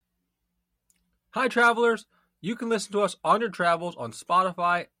Hi, travelers. You can listen to us on your travels on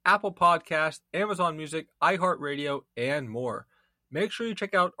Spotify, Apple Podcasts, Amazon Music, iHeartRadio, and more. Make sure you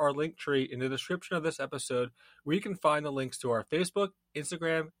check out our link tree in the description of this episode where you can find the links to our Facebook,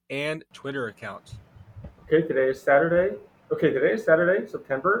 Instagram, and Twitter accounts. Okay, today is Saturday. Okay, today is Saturday,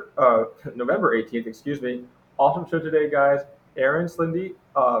 November 18th, excuse me. Awesome show today, guys. Erin Slinde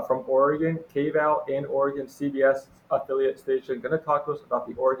from Oregon, KVAL and Oregon CBS affiliate station, going to talk to us about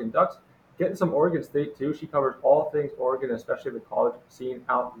the Oregon Ducks. Getting some Oregon State, too. She covers all things Oregon, especially the college scene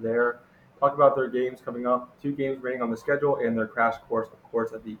out there. Talk about their games coming up, 2 games remaining on the schedule, and their crash course, of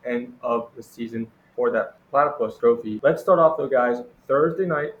course, at the end of the season for that Platypus Trophy. Let's start off, though, guys. Thursday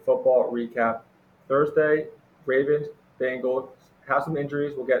night football recap. Thursday, Ravens, Bengals have some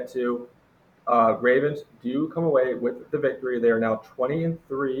injuries we'll get to. Ravens do come away with the victory. They are now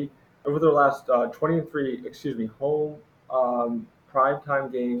 20-3 over their last 20-3, home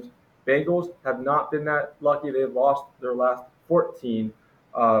primetime games. Bengals have not been that lucky. They've lost their last 14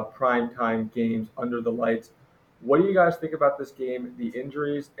 primetime games under the lights. What do you guys think about this game, the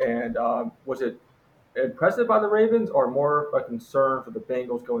injuries, and was it impressive by the Ravens or more a concern for the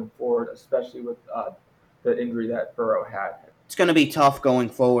Bengals going forward, especially with the injury that Burrow had? It's going to be tough going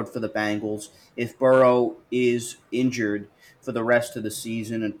forward for the Bengals if Burrow is injured for the rest of the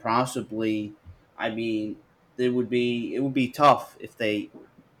season, and possibly, I mean, it would be tough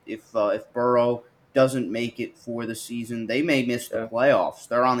if Burrow doesn't make it for the season. They may miss the Yeah. playoffs.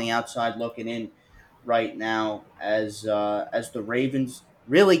 They're on the outside looking in right now as the Ravens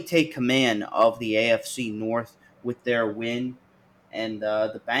really take command of the AFC North with their win, and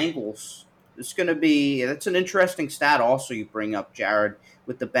the Bengals. It's going to be that's an interesting stat. Also, you bring up Jared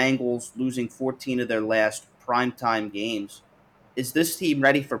with the Bengals losing 14 of their last primetime games. Is this team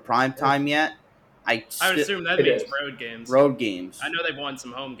ready for Yes, primetime yet? I I would still assume that it means is. road games. road I games. know they've won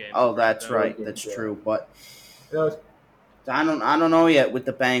some home games, Oh, correct, that's though? Road right. games, That's yeah. true. But You know, it's I don't know yet with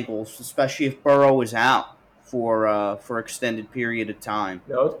the Bengals, especially if Burrow is out for extended period of time.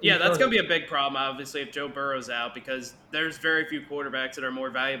 no, it's Yeah, that's going concerning. to be a big problem, obviously, if Joe Burrow's out, because there's very few quarterbacks that are more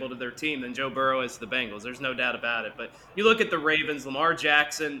valuable to their team than Joe Burrow is to the Bengals. There's no doubt about it. But you look at the Ravens, Lamar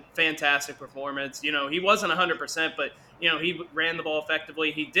Jackson, fantastic performance. He wasn't 100%, but, he ran the ball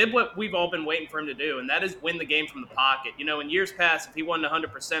effectively. He did what we've all been waiting for him to do, and that is win the game from the pocket. In years past, if he wasn't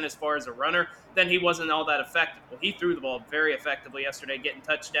 100% as far as a runner, then he wasn't all that effective. Well, he threw the ball very effectively yesterday, getting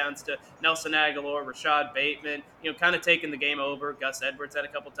touchdowns to Nelson Aguilar, Rashad Bateman, kind of taking the game over. Gus Edwards had a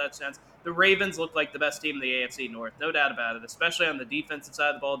couple touchdowns. The Ravens look like the best team in the AFC North, no doubt about it, especially on the defensive side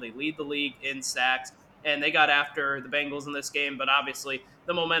of the ball. They lead the league in sacks, and they got after the Bengals in this game, but obviously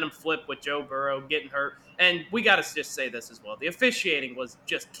the momentum flipped with Joe Burrow getting hurt. And we got to just say this as well. The officiating was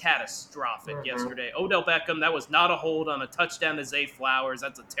just catastrophic Mhm. yesterday. Odell Beckham, that was not a hold on a touchdown to Zay Flowers.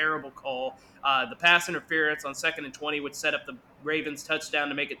 That's a terrible call. The pass interference on 2nd and 20, which set up the Ravens touchdown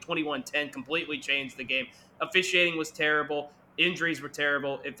to make it 21-10, completely changed the game. Officiating was terrible. Injuries were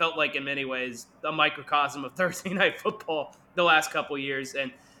terrible. It felt like, in many ways, a microcosm of Thursday night football the last couple years.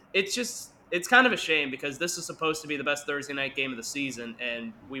 And it's kind of a shame because this is supposed to be the best Thursday night game of the season,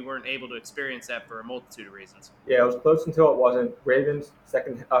 and we weren't able to experience that for a multitude of reasons. Yeah, it was close until it wasn't. Ravens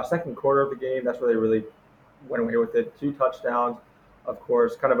second quarter of the game. That's where they really went away with it. 2 touchdowns, of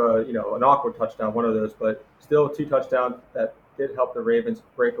course, kind of an awkward touchdown, one of those, but still 2 touchdowns that did help the Ravens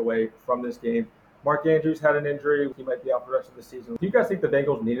break away from this game. Mark Andrews had an injury; he might be out for the rest of the season. Do you guys think the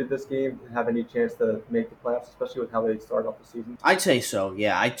Bengals needed this game to have any chance to make the playoffs, especially with how they started off the season? I'd say so.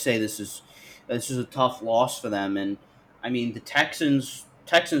 Yeah, I'd say this is a tough loss for them, and I mean the Texans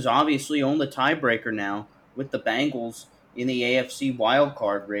obviously own the tiebreaker now with the Bengals in the AFC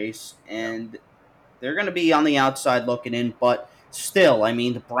wildcard race, Yeah. and they're going to be on the outside looking in. But still, I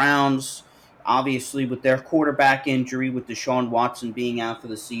mean the Browns obviously with their quarterback injury with Deshaun Watson being out for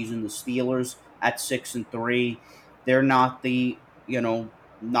the season, the Steelers at 6-3, they're not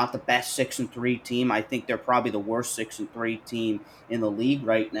not the best 6-3 team. I think they're probably the worst 6-3 team in the league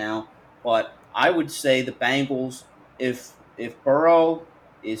right now. But I would say the Bengals, if Burrow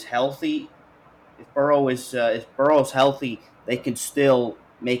is healthy, if Burrow's healthy, they can still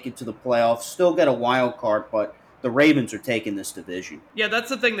make it to the playoffs, still get a wild card. But the Ravens are taking this division. Yeah, that's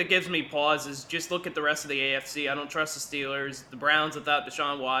the thing that gives me pause is just look at the rest of the AFC. I don't trust the Steelers, the Browns without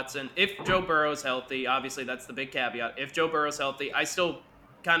Deshaun Watson. If Joe Burrow's healthy, obviously that's the big caveat. If Joe Burrow's healthy, I still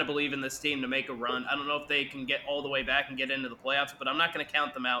kind of believe in this team to make a run. I don't know if they can get all the way back and get into the playoffs, but I'm not going to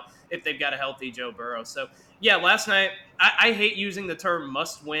count them out if they've got a healthy Joe Burrow. So, yeah, last night, I hate using the term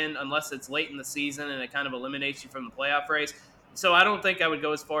must win unless it's late in the season and it kind of eliminates you from the playoff race. So I don't think I would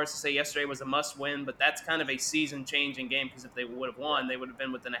go as far as to say yesterday was a must win, but that's kind of a season changing game because if they would have won, they would have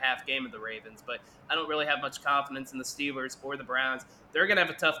been within a half game of the Ravens. But I don't really have much confidence in the Steelers or the Browns. They're going to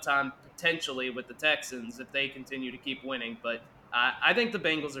have a tough time potentially with the Texans if they continue to keep winning. But I think the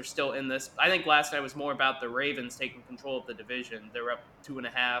Bengals are still in this. I think last night was more about the Ravens taking control of the division. They're up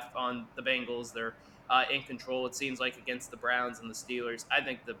 2.5 on the Bengals. They're in control, it seems like, against the Browns and the Steelers. I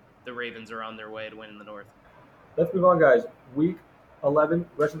think the Ravens are on their way to win in the North. Let's move on, guys. Week 11,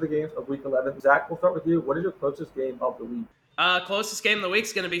 rest of the games of Week 11. Zach, we'll start with you. What is your closest game of the week? Closest game of the week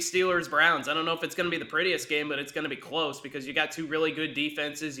is going to be Steelers Browns. I don't know if it's going to be the prettiest game, but it's going to be close because you got two really good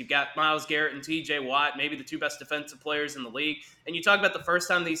defenses. You've got Myles Garrett and T.J. Watt, maybe the two best defensive players in the league. And you talk about the first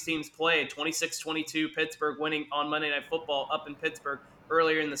time these teams played, 26-22, Pittsburgh winning on Monday Night Football up in Pittsburgh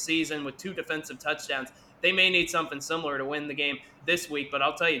earlier in the season with two defensive touchdowns. They may need something similar to win the game this week, but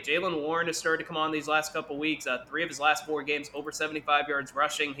I'll tell you, Jaylen Warren has started to come on these last couple weeks. 3 of his last 4 games, over 75 yards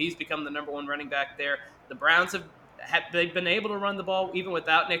rushing. He's become the number one running back there. The Browns they've been able to run the ball even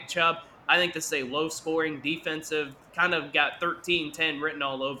without Nick Chubb. I think this is a low-scoring defensive, kind of got 13-10 written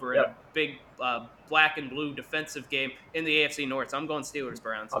all over in a Yep. big black and blue defensive game in the AFC North. So I'm going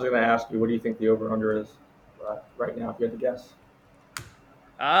Steelers-Browns. I was going to ask you, what do you think the over-under is right now, if you had to guess?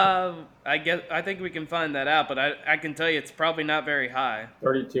 I think we can find that out, but I can tell you it's probably not very high.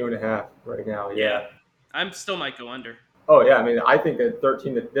 32.5 right now, yeah. I'm still might go under. Oh, yeah, I mean, I think that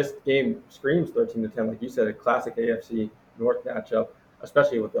this game screams 13-10, like you said, a classic AFC North matchup,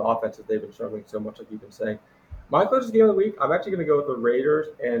 especially with the offenses they've been struggling so much, like you've been saying. My closest game of the week, I'm actually going to go with the Raiders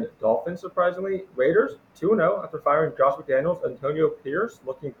and Dolphins, surprisingly. Raiders, 2-0 after firing Josh McDaniels. Antonio Pierce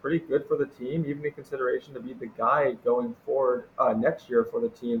looking pretty good for the team, even in consideration to be the guy going forward next year for the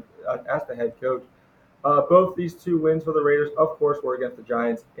team as the head coach. Both these two wins for the Raiders, of course, were against the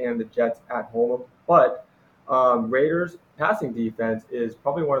Giants and the Jets at home. But Raiders' passing defense is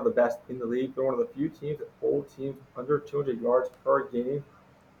probably one of the best in the league. They're one of the few teams that hold teams under 200 yards per game,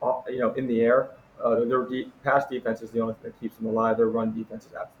 in the air. Their pass defense is the only thing that keeps them alive. Their run defense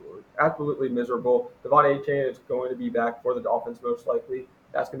is absolutely miserable. Devon Achane is going to be back for the Dolphins most likely.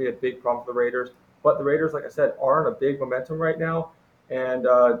 That's going to be a big problem for the Raiders. But the Raiders, like I said, are in a big momentum right now. And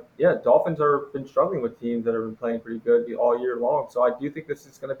Dolphins have been struggling with teams that have been playing pretty good all year long. So I do think this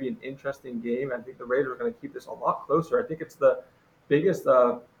is going to be an interesting game. I think the Raiders are going to keep this a lot closer. I think it's the biggest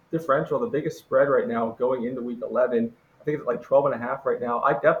differential, the biggest spread right now going into Week 11. I think it's like 12.5 right now.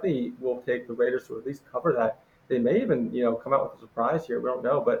 I definitely will take the Raiders to at least cover that. They may even, come out with a surprise here. We don't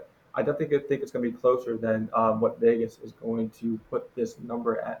know, but I definitely think it's going to be closer than what Vegas is going to put this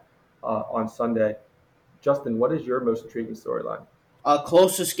number at on Sunday. Justin, what is your most intriguing storyline?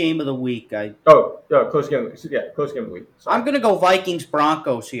 Closest game of the week. Close game. Yeah, close game of the week. Sorry. I'm going to go Vikings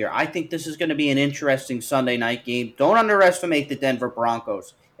Broncos here. I think this is going to be an interesting Sunday night game. Don't underestimate the Denver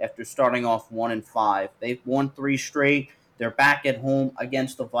Broncos after starting off 1-5. They've won 3 straight. They're back at home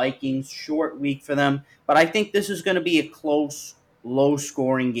against the Vikings. Short week for them. But I think this is going to be a close,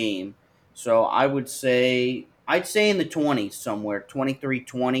 low-scoring game. So I'd say in the 20s somewhere,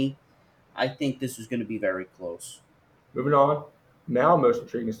 23-20. I think this is going to be very close. Moving on. Now, most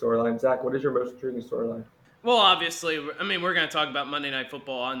intriguing storyline. Zach, what is your most intriguing storyline? Well, obviously, I mean, we're going to talk about Monday Night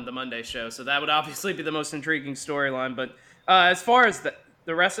Football on the Monday show, so that would obviously be the most intriguing storyline. But as far as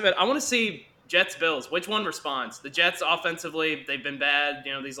the rest of it, I want to see Jets-Bills. Which one responds? The Jets offensively, they've been bad.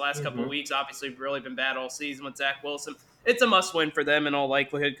 These last couple of weeks, obviously, really been bad all season with Zach Wilson. It's a must-win for them in all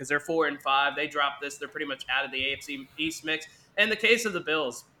likelihood because they're 4-5. They drop this, they're pretty much out of the AFC East mix. In the case of the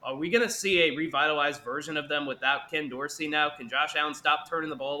Bills, are we going to see a revitalized version of them without Ken Dorsey now? Can Josh Allen stop turning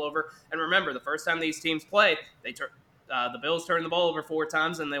the ball over? And remember, the first time these teams played, the Bills turned the ball over 4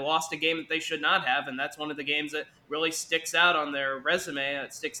 times, and they lost a game that they should not have, and that's one of the games that really sticks out on their resume.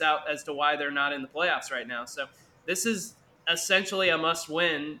 It sticks out as to why they're not in the playoffs right now. So this is essentially a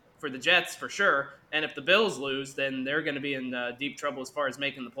must-win for the Jets for sure. And if the Bills lose, then they're going to be in deep trouble as far as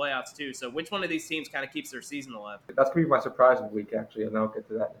making the playoffs too. So which one of these teams kind of keeps their season alive? That's going to be my surprise of the week, actually, and I'll get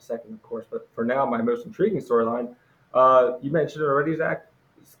to that in a second, of course. But for now, my most intriguing storyline, you mentioned it already, Zach,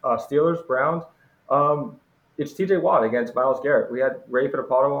 Steelers, Browns. It's T.J. Watt against Myles Garrett. We had Ray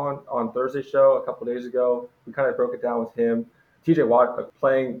Fittipaldo on Thursday's show a couple days ago. We kind of broke it down with him. T.J. Watt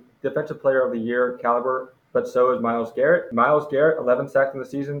playing Defensive Player of the Year caliber, but so is Myles Garrett. Myles Garrett, 11 sacks in the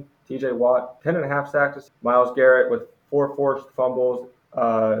season. T.J. Watt, 10.5 sacks. Myles Garrett with 4 forced fumbles.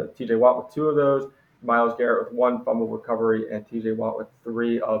 T.J. Watt with 2 of those. Myles Garrett with 1 fumble recovery, and T.J. Watt with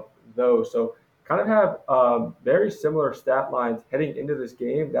 3 of those. So kind of have very similar stat lines heading into this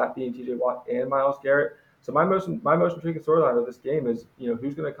game, that being T.J. Watt and Myles Garrett. So my most intriguing storyline of this game is,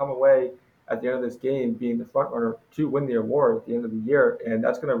 who's going to come away at the end of this game being the front runner to win the award at the end of the year. And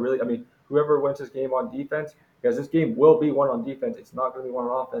that's going to really, I mean, whoever wins this game on defense, because this game will be won on defense. It's not going to be won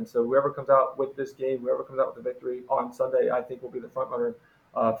on offense. So whoever comes out with this game, whoever comes out with the victory on Sunday, I think will be the front runner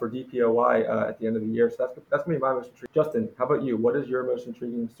for DPOY at the end of the year. So that's going to be my most intriguing. Justin, how about you? What is your most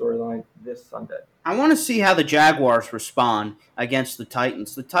intriguing storyline this Sunday? I want to see how the Jaguars respond against the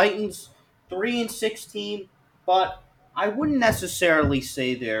Titans. The Titans, 3-6 team, but I wouldn't necessarily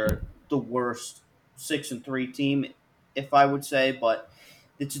say they're the worst 6-3 team, if I would say. But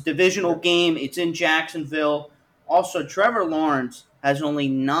it's a divisional game. It's in Jacksonville. Also, Trevor Lawrence has only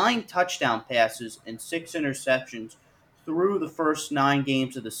 9 touchdown passes and 6 interceptions through the first 9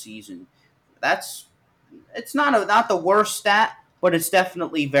 games of the season. That's it's not the worst stat, but it's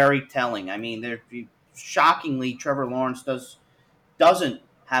definitely very telling. I mean, shockingly, Trevor Lawrence doesn't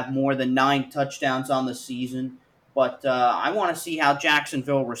have more than 9 touchdowns on the season. But I want to see how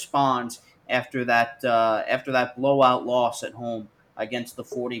Jacksonville responds after that blowout loss at home against the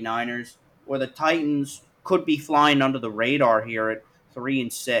 49ers, where the Titans could be flying under the radar here at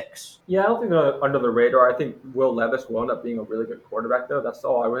 3-6. Yeah, I don't think they're under the radar. I think Will Levis will end up being a really good quarterback, though. That's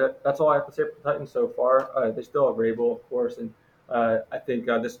all I have to say for the Titans so far. They still have Rabel, of course, and I think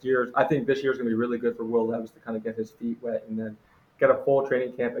this year's going to be really good for Will Levis to kind of get his feet wet and then get a full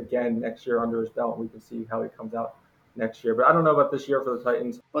training camp again next year under his belt. And we can see how he comes out next year. But I don't know about this year for the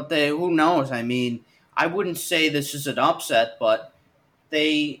Titans. But who knows? I mean, I wouldn't say this is an upset, but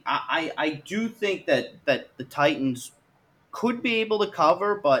I do think that the Titans could be able to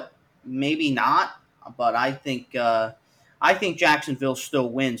cover, but maybe not. But I think Jacksonville still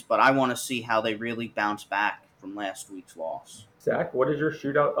wins, but I want to see how they really bounce back from last week's loss. Zach, what is your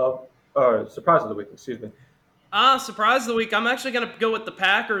shootout of surprise of the week? Excuse me. Surprise of the week. I'm actually going to go with the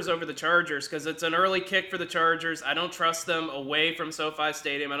Packers over the Chargers because it's an early kick for the Chargers. I don't trust them away from SoFi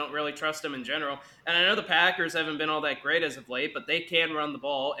Stadium. I don't really trust them in general. And I know the Packers haven't been all that great as of late, but they can run the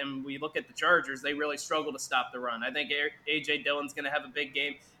ball. And we look at the Chargers, they really struggle to stop the run. I think A.J. Dillon's going to have a big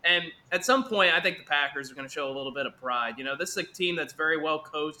game. And at some point, I think the Packers are going to show a little bit of pride. You know, this is a team that's very well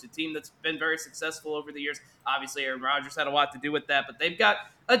coached, a team that's been very successful over the years. Obviously, Aaron Rodgers had a lot to do with that, but they've got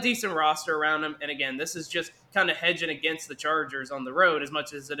a decent roster around them. And again, this is just kind of hedging against the Chargers on the road as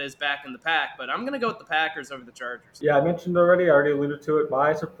much as it is back in the pack. But I'm going to go with the Packers over the Chargers. Yeah, I mentioned already. I already alluded to it.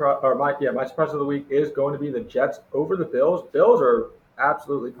 My surprise of the week is going to be the Jets over the Bills. Bills are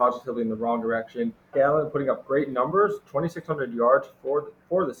absolutely positively in the wrong direction. Allen putting up great numbers, 2,600 yards for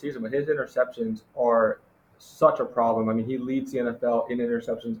the season, but his interceptions are such a problem. I mean, he leads the NFL in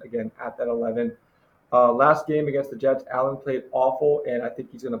interceptions again at that 11. Last game against the Jets, Allen played awful, and I think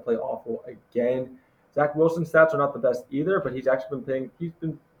he's going to play awful again. Zach Wilson's stats are not the best either, but he's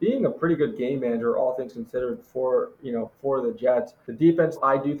been being a pretty good game manager, all things considered, for the Jets. The defense,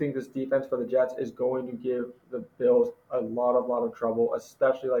 I do think this defense for the Jets is going to give the Bills a lot of trouble,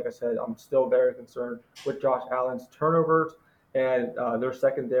 especially, like I said, I'm still very concerned with Josh Allen's turnovers and their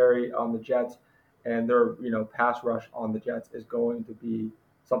secondary on the Jets, and their pass rush on the Jets is going to be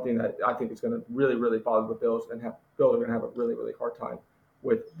something that I think is going to really, really bother the Bills, and Bills are going to have a really, really hard time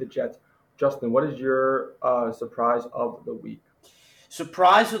with the Jets. Justin, what is your surprise of the week?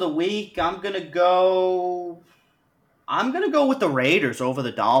 Surprise of the week, I'm gonna go with the Raiders over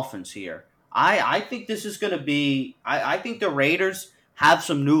the Dolphins here. I think this is gonna be. I think the Raiders have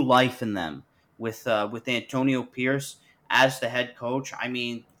some new life in them with Antonio Pierce as the head coach. I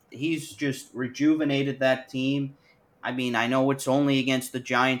mean, he's just rejuvenated that team. I mean, I know it's only against the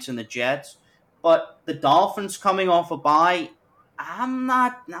Giants and the Jets, but the Dolphins coming off a bye, I'm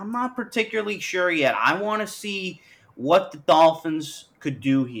not particularly sure yet. I want to see what the Dolphins could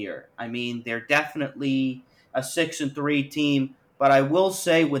do here. I mean, they're definitely a 6-3 team, but I will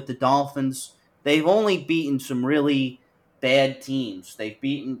say with the Dolphins, they've only beaten some really bad teams.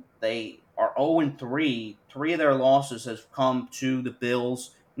 They are 0-3. 3 of their losses have come to the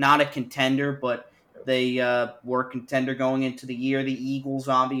Bills, not a contender, but they were a contender going into the year. The Eagles,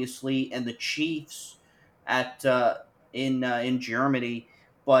 obviously, and the Chiefs at in Germany.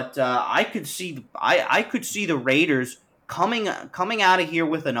 But I could see the Raiders coming out of here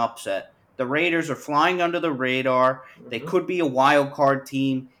with an upset. The Raiders are flying under the radar. They could be a wild card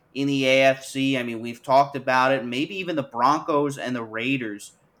team in the AFC. I mean, we've talked about it. Maybe even the Broncos and the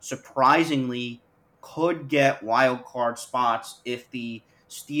Raiders, surprisingly, could get wild card spots if the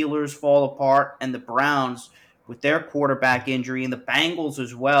Steelers fall apart and the Browns with their quarterback injury and the Bengals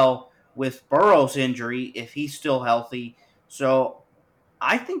as well with Burrow's injury if he's still healthy. So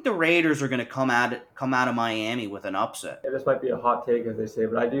I think the Raiders are going to come out of Miami with an upset. Yeah, this might be a hot take, as they say,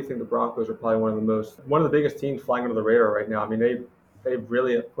 but I do think the Broncos are probably one of the biggest teams flying under the radar right now. I mean, they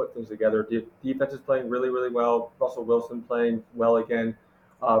really have put things together. Defense is playing really, really well. Russell Wilson playing well again.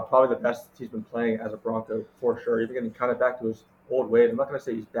 Probably the best he's been playing as a Bronco for sure. Even getting kind of back to his old ways. I'm not going to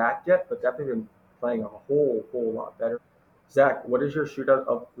say he's back yet, but definitely been playing a whole lot better. Zach, what is your shootout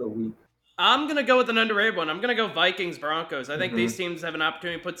of the week? I'm going to go with an underrated one. I'm going to go Vikings Broncos. I think Mm-hmm. these teams have an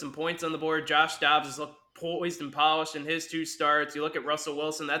opportunity to put some points on the board. Josh Dobbs has looked poised and polished in his 2 starts. You look at Russell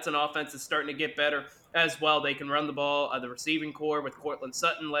Wilson, that's an offense that's starting to get better as well. They can run the ball. The receiving core with Cortland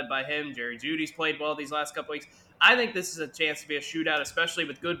Sutton led by him. Jerry Judy's played well these last couple weeks. I think this is a chance to be a shootout, especially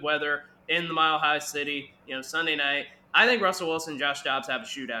with good weather in the Mile High City, Sunday night. I think Russell Wilson and Josh Dobbs have a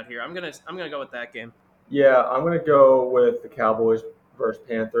shootout here. I'm gonna go with that game. Yeah, I'm going to go with the Cowboys versus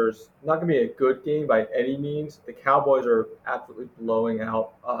Panthers. Not going to be a good game by any means. The Cowboys are absolutely blowing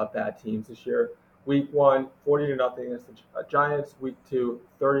out bad teams this year. Week 1, 40 to nothing against the Giants. Week 2,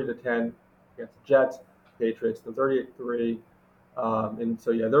 30 to 10 against the Jets. Patriots, the 38-3. And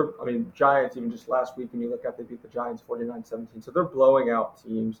so, yeah, Giants, even just last week, when you look at, they beat the Giants 49-17. So they're blowing out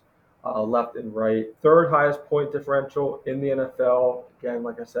teams left and right. Third highest point differential in the NFL. Again,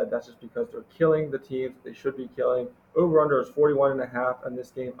 like I said, that's just because they're killing the teams they should be killing. Over under is 41.5 in this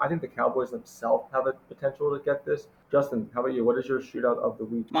game. I think the Cowboys themselves have a potential to get this. Justin, how about you? What is your shootout of the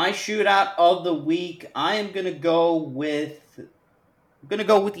week? My shootout of the week, I am gonna go with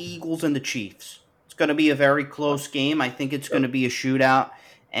the Eagles and the Chiefs. It's gonna be a very close game. I think it's gonna Yep. be a shootout,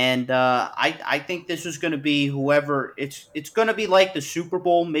 and I think this is gonna be whoever. It's gonna be like the Super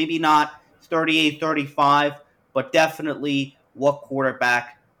Bowl. Maybe not 38-35, but definitely what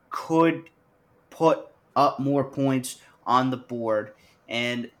quarterback could put up more points on the board.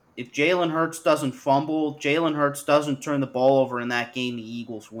 And if Jalen Hurts doesn't fumble, Jalen Hurts doesn't turn the ball over in that game, the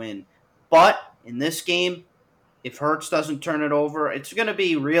Eagles win. But in this game, if Hurts doesn't turn it over, it's going to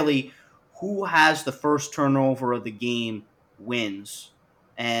be really who has the first turnover of the game wins.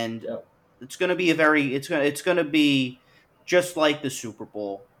 And Yep. it's going to be it's going to be just like the Super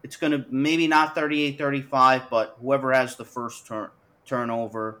Bowl. It's going to maybe not 38-35, but whoever has the first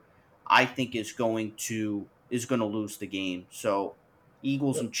turnover, I think is going to lose the game. So,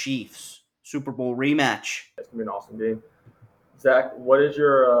 Eagles Yep. and Chiefs, Super Bowl rematch. It's going to be an awesome game. Zach, what is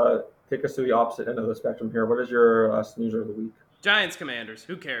your, take us to the opposite end of the spectrum here. What is your snoozer of the week? Giants Commanders.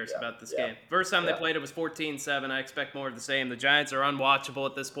 Who cares Yeah, about this yeah, game? First time they yeah. played it was 14-7. I expect more of the same. The Giants are unwatchable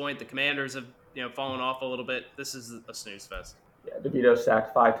at this point. The Commanders have, fallen off a little bit. This is a snooze fest. Yeah, DeVito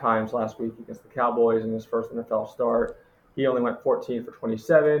sacked 5 times last week against the Cowboys in his first NFL start. He only went 14 for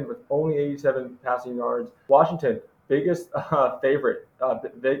 27 with only 87 passing yards. Washington, biggest favorite,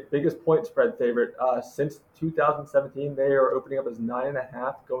 biggest point spread favorite since 2017. They are opening up as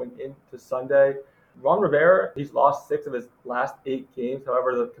 9.5 going into Sunday. Ron Rivera, he's lost 6 of his last 8 games.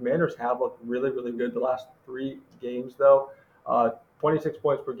 However, the Commanders have looked really, really good the last 3 games, though. 26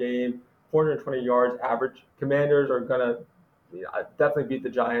 points per game, 420 yards average. Commanders are going to definitely beat the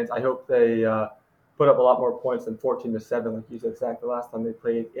Giants. I hope they put up a lot more points than 14-7, like you said, Zach, the last time they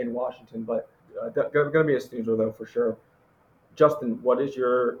played in Washington. But going to be a snoozer, though, for sure. Justin, what is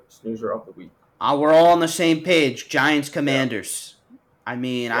your snoozer of the week? We're all on the same page. Giants Yeah, Commanders. I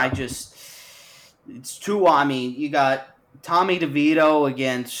mean, yeah, it's too. I mean, you got Tommy DeVito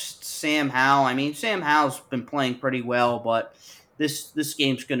against Sam Howell. I mean, Sam Howell's been playing pretty well, but this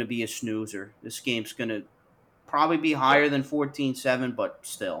game's going to be a snoozer. This game's going to probably be yeah. higher than 14-7, but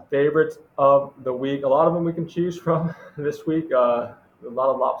still. Favorites of the week. A lot of them we can choose from this week. A lot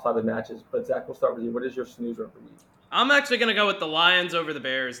of lopsided matches. But Zach, we'll start with you. What is your snoozer of the week? I'm actually going to go with the Lions over the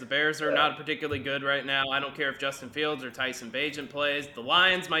Bears. The Bears are Yeah, not particularly good right now. I don't care if Justin Fields or Tyson Bagent plays. The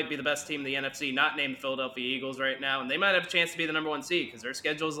Lions might be the best team in the NFC, not named the Philadelphia Eagles right now, and they might have a chance to be the number 1 seed because their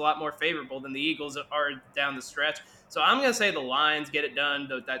schedule is a lot more favorable than the Eagles are down the stretch. So I'm going to say the Lions get it done.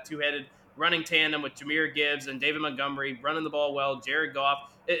 That two-headed running tandem with Jameer Gibbs and David Montgomery running the ball well. Jared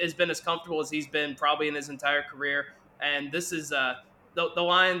Goff has been as comfortable as he's been probably in his entire career, and this is the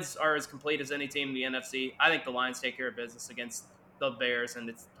Lions are as complete as any team in the NFC. I think the Lions take care of business against the Bears, and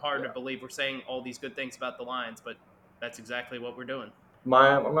it's hard to yeah. believe we're saying all these good things about the Lions, but that's exactly what we're doing.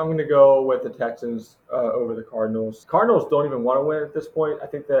 I'm going to go with the Texans over the Cardinals. Cardinals don't even want to win at this point. I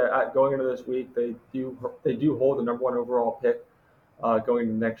think that going into this week, they do hold the number 1 overall pick going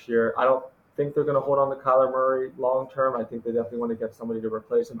into next year. I don't think they're going to hold on to Kyler Murray long term. I think they definitely want to get somebody to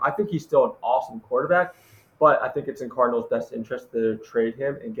replace him. I think he's still an awesome quarterback, but I think it's in Cardinals' best interest to trade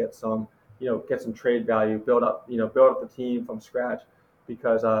him and get some trade value, build up the team from scratch.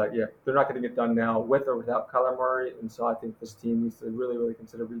 Because they're not going to get done now with or without Kyler Murray, and so I think this team needs to really, really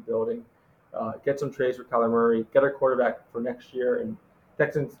consider rebuilding. Get some trades for Kyler Murray, get a quarterback for next year, and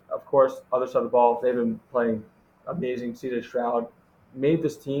Texans, of course, other side of the ball, they've been playing amazing. CJ Stroud, made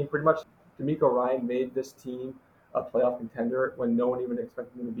this team pretty much. D'Amico Ryan made this team a playoff contender when no one even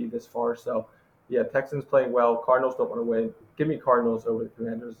expected them to be this far. So, yeah, Texans playing well. Cardinals don't want to win. Give me Cardinals over the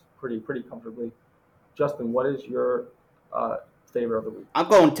Commanders pretty comfortably. Justin, what is your uh, favorite of the week? I'm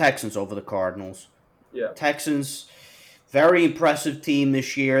going Texans over the Cardinals. Yeah. Texans, very impressive team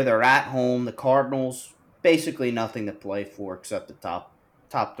this year. They're at home. The Cardinals, basically nothing to play for except the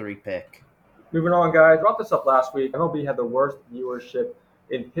top three pick. Moving on, guys. Brought this up last week. MLB had the worst viewership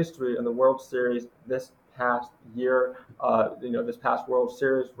in history in the World Series this past year. This past World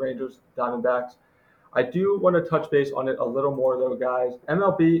Series, Rangers, Diamondbacks. I do want to touch base on it a little more, though, guys.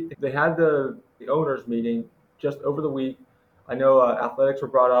 MLB, they had the owners meeting just over the week. I know athletics were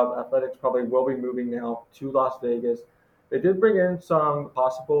brought up. Athletics probably will be moving now to Las Vegas. They did bring in some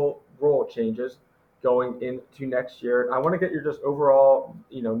possible rule changes going into next year. I want to get your just overall,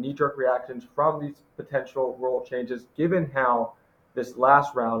 knee-jerk reactions from these potential rule changes, given how this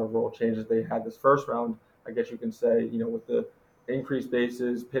last round of rule changes they had, this first round, I guess you can say, with the increased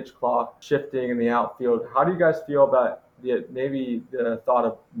bases, pitch clock, shifting in the outfield. How do you guys feel about maybe the thought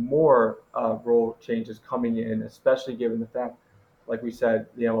of more rule changes coming in, especially given the fact, like we said,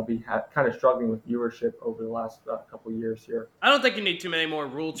 the MLB had kind of struggling with viewership over the last couple of years here? I don't think you need too many more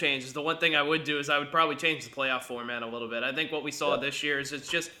rule changes. The one thing I would do is I would probably change the playoff format a little bit. I think what we saw Yeah, this year is it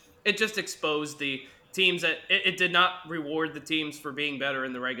just exposed the teams that it did not reward the teams for being better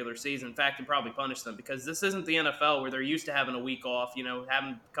in the regular season. In fact, it probably punished them because this isn't the NFL where they're used to having a week off,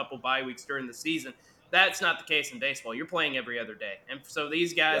 having a couple bye weeks during the season. That's not the case in baseball. You're playing every other day. And so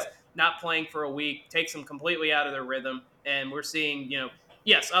these yeah, guys not playing for a week takes them completely out of their rhythm. And we're seeing,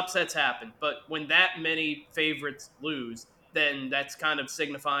 yes, upsets happen, but when that many favorites lose, then that's kind of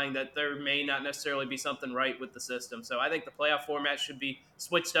signifying that there may not necessarily be something right with the system. So I think the playoff format should be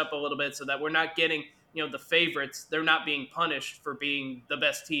switched up a little bit so that we're not getting, the favorites, they're not being punished for being the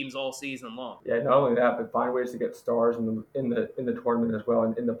best teams all season long. yeah. Not only that, but find ways to get stars in the tournament as well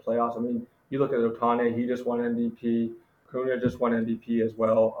and in the playoffs. I mean, you look at Otane; he just won MVP. Kuna just won MVP as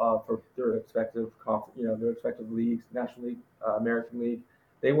well for their their respective leagues, National League, American League.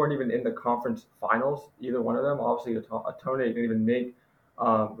 They weren't even in the conference finals, either one of them. Obviously, Otane didn't even make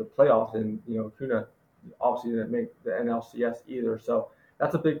the playoffs, and Kuna obviously didn't make the NLCS either. So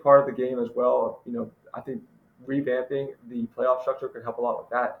that's a big part of the game as well. I think revamping the playoff structure could help a lot with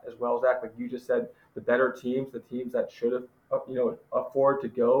that as well. Zach, like you just said, the better teams, the teams that should have afford to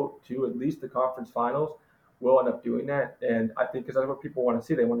go to at least the conference finals, will end up doing that. And I think because that's what people want to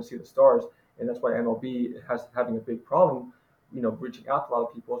see. They want to see the stars, and that's why MLB has having a big problem. Reaching out to a lot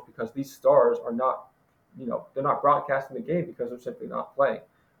of people is because these stars are not, they're not broadcasting the game because they're simply not playing.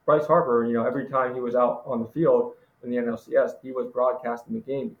 Bryce Harper, every time he was out on the field in the NLCS, he was broadcasting the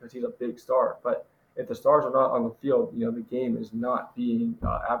game because he's a big star. But if the stars are not on the field, the game is not being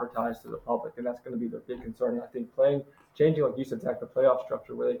advertised to the public, and that's going to be their big concern. And I think changing, like you said, Zach, the playoff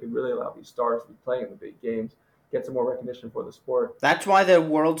structure where they could really allow these stars to be playing in the big games, get some more recognition for the sport. That's why the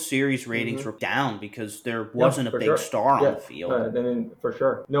World Series ratings were down because there wasn't a for big sure. star on Yeah, the field. then for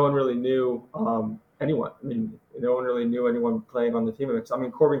sure, no one really knew anyone. I mean, no one really knew anyone playing on the team. I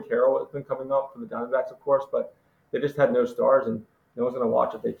mean, Corbin Carroll has been coming up for the Diamondbacks, of course, but they just had no stars, and no one's going to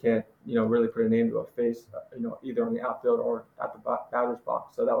watch if they can't, really put a name to a face, either on the outfield or at the batter's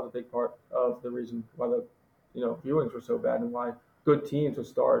box. So that was a big part of the reason why the, viewings were so bad and why good teams with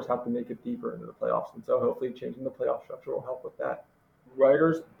stars have to make it deeper into the playoffs. And so hopefully changing the playoff structure will help with that.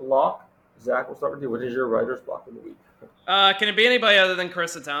 Writer's block. Zach, we'll start with you. What is your writer's block of the week? Can it be anybody other than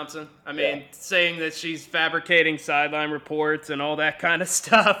Krista Thompson? I mean, Yeah. saying that she's fabricating sideline reports and all that kind of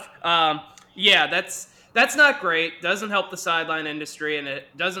stuff. Yeah, that's not great. Doesn't help the sideline industry, and it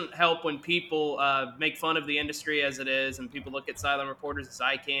doesn't help when people make fun of the industry as it is, and people look at sideline reporters as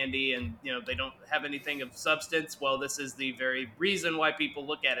eye candy, and they don't have anything of substance. Well, this is the very reason why people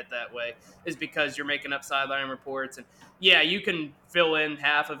look at it that way, is because you're making up sideline reports. And yeah, you can fill in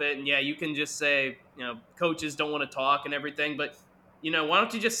half of it, and yeah, you can just say coaches don't want to talk and everything, but why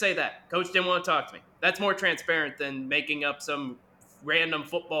don't you just say that coach didn't want to talk to me? That's more transparent than making up some random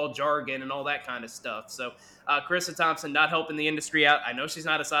football jargon and all that kind of stuff. So Carissa Thompson not helping the industry out. I know she's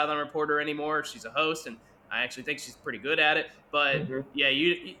not a sideline reporter anymore. She's a host, and I actually think she's pretty good at it. But Mm-hmm.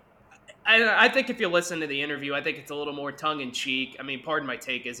 yeah, I think if you listen to the interview, I think it's a little more tongue in cheek. I mean, Pardon My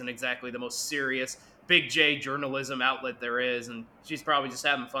Take isn't exactly the most serious Big J journalism outlet there is, and she's probably just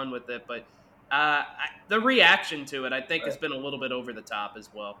having fun with it. But the reaction to it, I think, has Right. been a little bit over the top as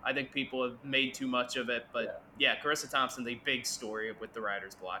well. I think people have made too much of it. But Yeah. yeah, Carissa Thompson, the big story with the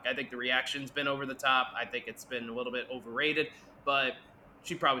writer's block. I think the reaction's been over the top. I think it's been a little bit overrated, but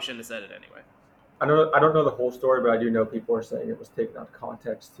she probably shouldn't have said it anyway. I don't know the whole story, but I do know people are saying it was taken out of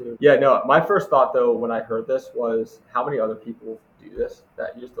context too. Yeah, no. My first thought though when I heard this was how many other people do this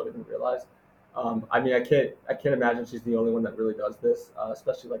that you just don't even realize. I mean, I can't imagine she's the only one that really does this.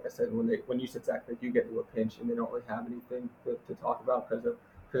 Especially like I said, when you said Zach, they do get into a pinch and they don't really have anything to talk about because of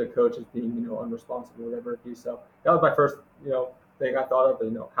coaches being unresponsible, whatever it be. So that was my first thing I thought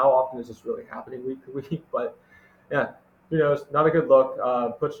of. How often is this really happening week to week? But yeah, who knows? Not a good look.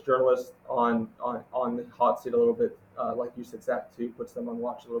 Puts journalists on the hot seat a little bit. Like you said, Zach too puts them on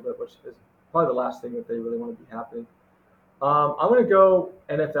watch a little bit, which is probably the last thing that they really want to be happening. I'm going to go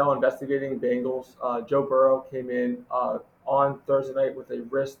NFL investigating Bengals. Joe Burrow came in on Thursday night with a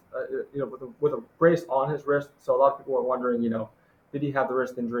wrist, with a brace on his wrist. So a lot of people were wondering, did he have the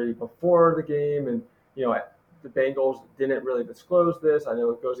wrist injury before the game? And you know, the Bengals didn't really disclose this. I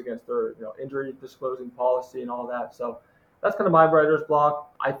know it goes against their injury disclosing policy and all that. So that's kind of my writer's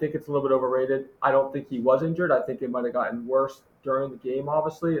block. I think it's a little bit overrated. I don't think he was injured. I think it might have gotten worse during the game.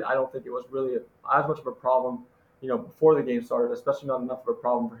 Obviously, I don't think it was really as much of a problem before the game started, especially not enough of a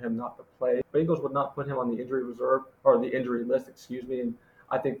problem for him not to play. Bengals would not put him on the injury reserve or the injury list, excuse me. And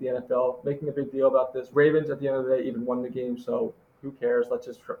I think the NFL making a big deal about this. Ravens at the end of the day even won the game, so who cares? Let's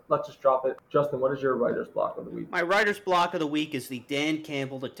just drop it. Justin, what is your writer's block of the week? My writer's block of the week is the Dan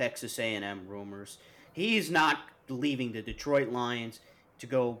Campbell to Texas A&M rumors. He's not leaving the Detroit Lions to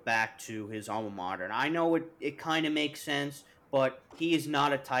go back to his alma mater. And I know it kind of makes sense, but he is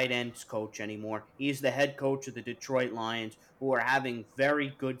not a tight ends coach anymore. He is the head coach of the Detroit Lions, who are having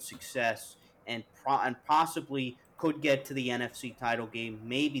very good success and and possibly could get to the NFC title game,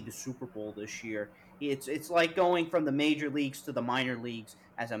 maybe the Super Bowl this year. It's like going from the major leagues to the minor leagues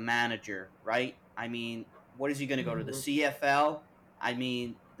as a manager, right? I mean, what is he going to go to the Mm-hmm. CFL? I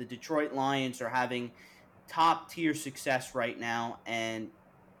mean, the Detroit Lions are having top tier success right now, and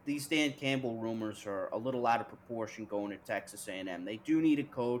these Dan Campbell rumors are a little out of proportion going to Texas A&M. They do need a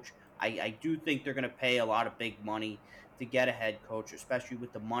coach. I do think they're going to pay a lot of big money to get a head coach, especially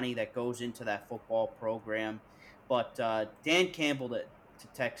with the money that goes into that football program. But Dan Campbell to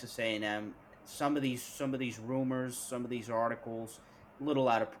Texas A&M, some of these rumors, some of these articles, a little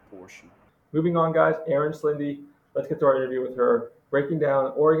out of proportion. Moving on, guys. Erin Slinde. Let's get to our interview with her. Breaking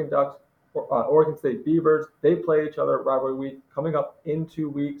down Oregon Ducks, Oregon State Beavers. They play each other rivalry week coming up in 2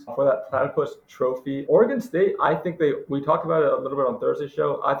 weeks for that Platypus Trophy. Oregon State, I think we talked about it a little bit on Thursday's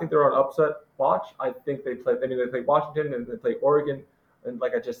show. I think they're on upset watch. I think they play Washington and they play Oregon, and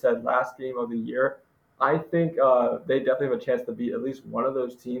like I just said, last game of the year. I think they definitely have a chance to beat at least one of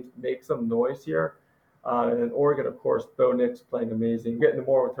those teams, make some noise here. And then Oregon, of course, Bo Nix playing amazing. Getting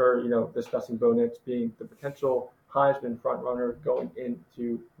more with her, discussing Bo Nix being the potential Heisman frontrunner going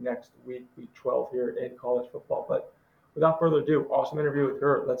into next week, week 12 here in college football. But without further ado, awesome interview with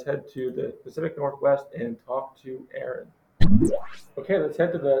her. Let's head to the Pacific Northwest and talk to Erin. Okay, let's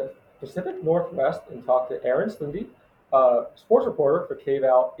head to the Pacific Northwest and talk to Erin Slinde, sports reporter for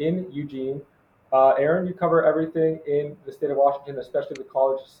KVAL in Eugene. Erin, you cover everything in the state of Washington, especially the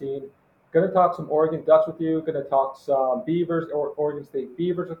college scene. Going to talk some Oregon Ducks with you. Going to talk some Beavers or Oregon State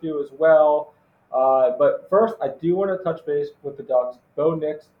Beavers with you as well. But first, I do want to touch base with the Ducks. Bo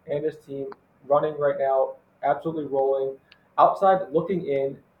Nix and his team running right now, absolutely rolling. Outside looking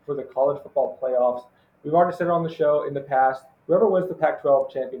in for the college football playoffs. We've already said it on the show in the past. Whoever wins the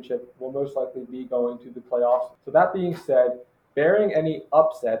Pac-12 championship will most likely be going to the playoffs. So that being said, bearing any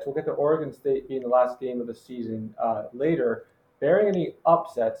upsets, we'll get to Oregon State being the last game of the season later. Bearing any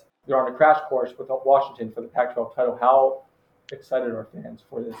upsets, they're on a crash course with Washington for the Pac-12 title. How excited are fans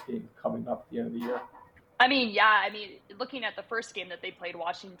for this game coming up at the end of the year? Looking at the first game that they played,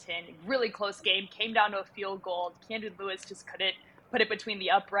 Washington, really close game, came down to a field goal. Camden Lewis just couldn't put it between the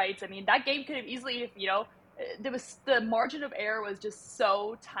uprights. I mean, that game could have easily, there was the margin of error was just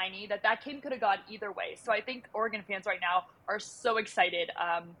so tiny that game could have gone either way. So I think Oregon fans right now are so excited.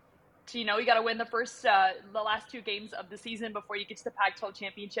 You got to win the last two games of the season before you get to the Pac-12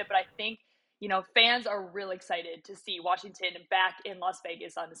 championship. But I think fans are really excited to see Washington back in Las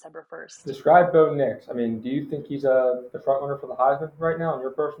Vegas on December 1st. Describe Bo Nix. I mean, do you think he's the front runner for the Heisman right now, in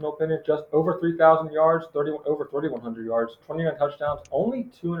your personal opinion? Just over 3,000 yards, over 3,100 yards, 29 touchdowns, only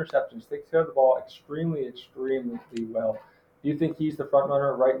 2 interceptions. Takes care of the ball extremely, extremely well. Do you think he's the front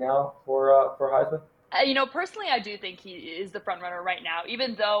runner right now for Heisman? Personally, I do think he is the front runner right now,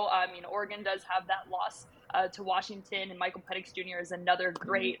 even though, Oregon does have that loss to Washington, and Michael Penix Jr. is another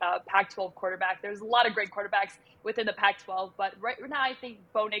great Pac-12 quarterback. There's a lot of great quarterbacks within the Pac-12, but right now I think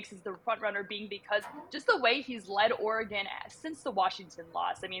Bo Nix is the front runner being because just the way he's led Oregon since the Washington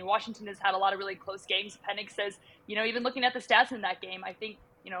loss. I mean, Washington has had a lot of really close games. Penix says, even looking at the stats in that game, I think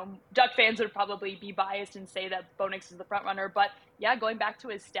Duck fans would probably be biased and say that Bo Nix is the front runner. But yeah, going back to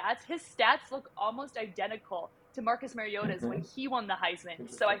his stats look almost identical to Marcus Mariota's when he won the Heisman.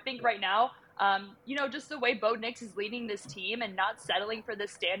 So I think right now, just the way Bo Nix is leading this team and not settling for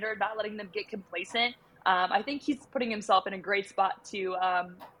this standard, not letting them get complacent, I think he's putting himself in a great spot to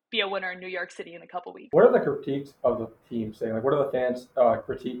be a winner in New York City in a couple weeks. What are the critiques of the team saying? Like, what are the fans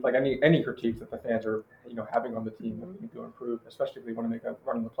critique? Like any critiques that the fans are having on the team that we need to improve, especially if we want to make a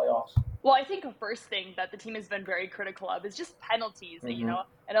run in the playoffs. Well, I think a first thing that the team has been very critical of is just penalties.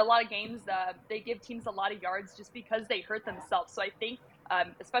 In a lot of games, they give teams a lot of yards just because they hurt themselves. So I think,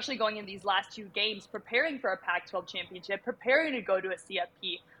 especially going in these last two games, preparing for a Pac-12 championship, preparing to go to a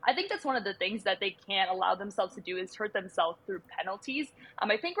CFP, I think that's one of the things that they can't allow themselves to do is hurt themselves through penalties.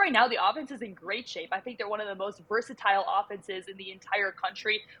 I think right now the offense is in great shape. I think they're one of the most versatile offenses in the entire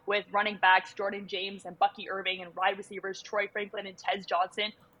country with running backs Jordan James and Bucky Irving and wide receivers Troy Franklin and Tez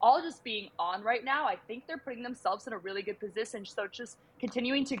Johnson all just being on right now. I think they're putting themselves in a really good position. So just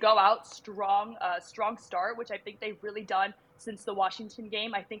continuing to go out strong start, which I think they've really done since the Washington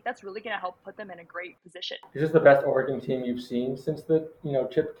game. I think that's really going to help put them in a great position. Is this the best Oregon team you've seen since the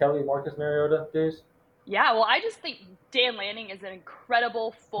Chip Kelly, Marcus Mariota days? Yeah, well, I just think Dan Lanning is an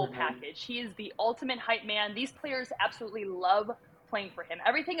incredible full package. He is the ultimate hype man. These players absolutely love playing for him.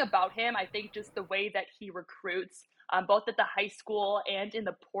 Everything about him, I think just the way that he recruits, both at the high school and in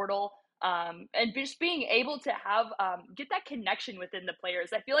the portal, and just being able to have get that connection within the players.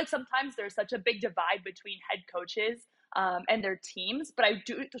 I feel like sometimes there's such a big divide between head coaches and their teams, but I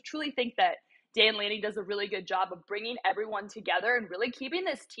do truly think that Dan Lanning does a really good job of bringing everyone together and really keeping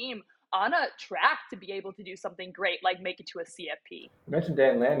this team on a track to be able to do something great, like make it to a CFP. You mentioned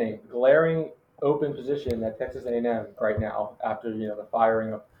Dan Lanning, glaring open position at Texas A&M right now after the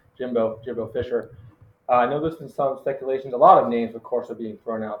firing of Jimbo Fisher. I know there's been some speculations. A lot of names, of course, are being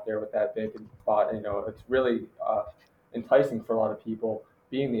thrown out there with that vacant spot. It's really enticing for a lot of people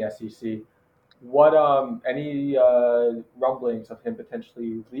being the SEC. What any rumblings of him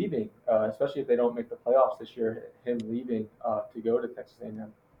potentially leaving, especially if they don't make the playoffs this year? Him leaving to go to Texas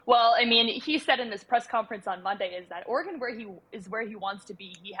A&M. Well, I mean, he said in this press conference on Monday is that Oregon where he wants to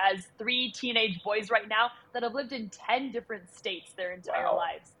be. He has 3 teenage boys right now that have lived in 10 different states their entire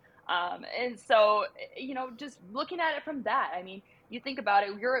lives. And so, just looking at it from that, I mean, you think about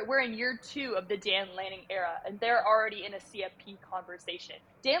it, we're in year 2 of the Dan Lanning era, and they're already in a CFP conversation.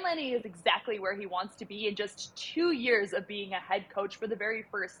 Dan Lanning is exactly where he wants to be in just 2 years of being a head coach for the very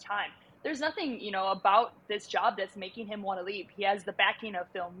first time. There's nothing, about this job that's making him want to leave. He has the backing of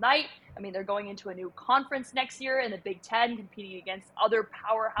Phil Knight. I mean, they're going into a new conference next year in the Big Ten, competing against other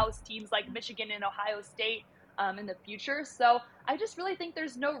powerhouse teams like Michigan and Ohio State in the future. So I just really think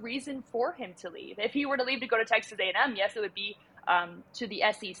there's no reason for him to leave. If he were to leave to go to Texas A&M, yes, it would be to the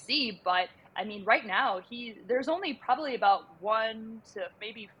SEC. But I mean, right now, there's only probably about 1 to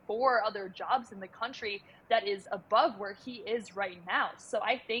maybe 4 other jobs in the country that is above where he is right now. So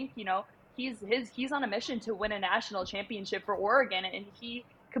I think, he's on a mission to win a national championship for Oregon, and he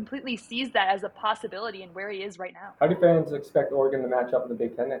completely sees that as a possibility and where he is right now. How do fans expect Oregon to match up in the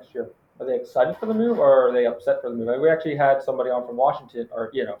Big Ten next year? Are they excited for the move, or are they upset for the move? I mean, we actually had somebody on from Washington,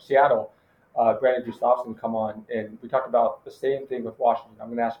 or Seattle, Brandon Gustafson, come on, and we talked about the same thing with Washington. I'm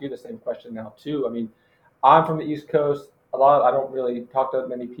going to ask you the same question now too. I mean, I'm from the East Coast. I don't really talk to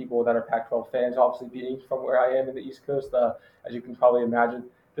many people that are Pac-12 fans. Obviously, being from where I am in the East Coast, as you can probably imagine.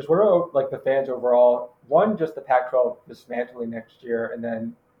 Just what are like the fans overall? One, just the Pac-12 dismantling next year, and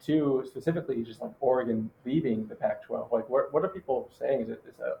then 2, specifically just like Oregon leaving the Pac-12. Like, what are people saying? Is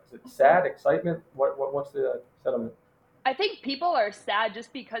it sad excitement? What's the sentiment? I think people are sad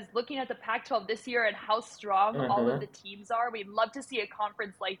just because looking at the Pac-12 this year and how strong all of the teams are, we'd love to see a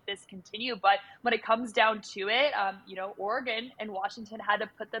conference like this continue. But when it comes down to it, Oregon and Washington had to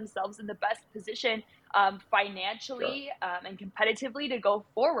put themselves in the best position financially and competitively to go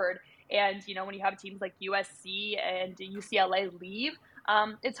forward. And, when you have teams like USC and UCLA leave,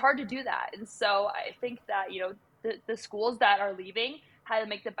 it's hard to do that. And so I think that, the schools that are leaving had to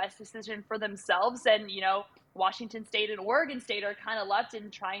make the best decision for themselves. And, Washington State and Oregon State are kind of left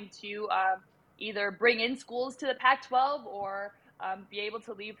in trying to either bring in schools to the Pac-12 or be able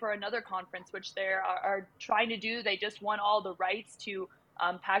to leave for another conference, which they are trying to do. They just won all the rights to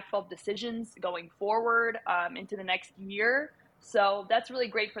Pac-12 decisions going forward into the next year. So that's really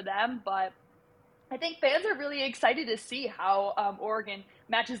great for them. But I think fans are really excited to see how Oregon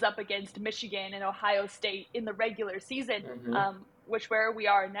matches up against Michigan and Ohio State in the regular season, which where we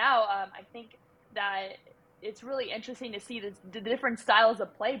are now. I think that it's really interesting to see the different styles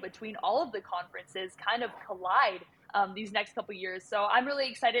of play between all of the conferences kind of collide these next couple years. So I'm really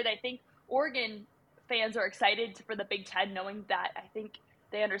excited. I think Oregon fans are excited for the Big Ten, knowing that I think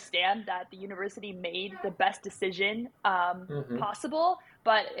they understand that the university made the best decision possible.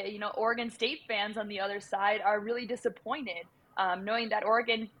 But Oregon State fans on the other side are really disappointed, knowing that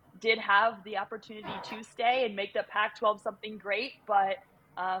Oregon did have the opportunity to stay and make the Pac-12 something great, but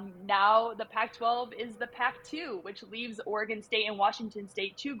now the Pac-12 is the Pac-2, which leaves Oregon State and Washington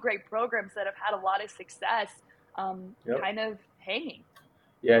State, two great programs that have had a lot of success, kind of hanging.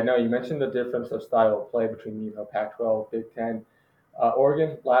 Yeah, no, you mentioned the difference of style of play between Pac-12, Big Ten.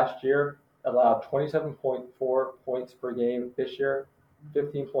 Oregon last year allowed 27.4 points per game. This year,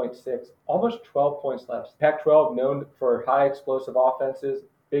 15.6, almost 12 points less. Pac-12 known for high explosive offenses.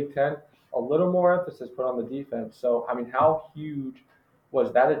 Big Ten, a little more emphasis put on the defense. So, I mean, how huge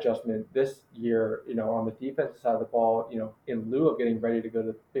was that adjustment this year, on the defensive side of the ball, in lieu of getting ready to go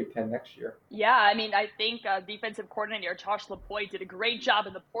to Big Ten next year? Yeah, I mean, I think defensive coordinator Josh LaPointe did a great job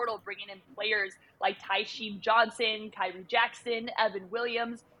in the portal, bringing in players like Tysheem Johnson, Kyrie Jackson, Evan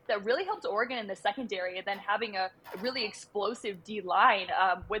Williams, that really helped Oregon in the secondary, and then having a really explosive D line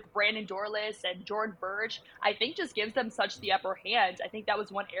with Brandon Dorlus and Jordan Burge, I think just gives them such the upper hand. I think that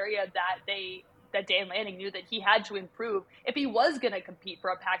was one area that Dan Lanning knew that he had to improve if he was going to compete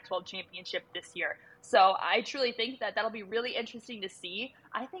for a Pac-12 championship this year. So I truly think that that'll be really interesting to see.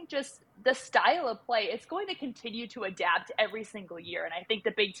 I think just the style of play, it's going to continue to adapt every single year. And I think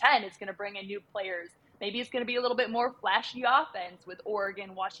the Big Ten is going to bring in new players. Maybe it's going to be a little bit more flashy offense with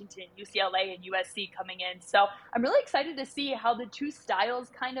Oregon, Washington, UCLA, and USC coming in. So I'm really excited to see how the two styles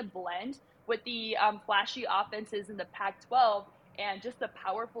kind of blend with the flashy offenses in the Pac-12 and just the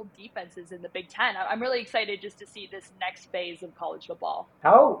powerful defenses in the Big Ten. I'm really excited just to see this next phase of college football.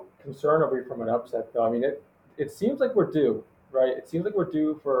 How concerned are we from an upset, though? I mean, it seems like we're due, right? It seems like we're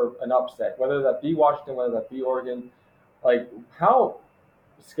due for an upset, whether that be Washington, whether that be Oregon. Like, how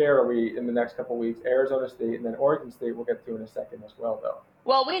scared are we in the next couple of weeks? Arizona State and then Oregon State we'll get to in a second as well, though.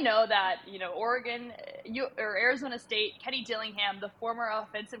 Well, we know that, Oregon or Arizona State, Kenny Dillingham, the former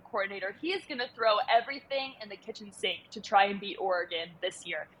offensive coordinator, he is going to throw everything in the kitchen sink to try and beat Oregon this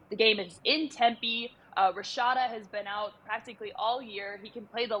year. The game is in Tempe. Rashada has been out practically all year. He can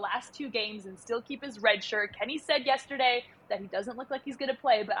play the last two games and still keep his red shirt. Kenny said yesterday that he doesn't look like he's going to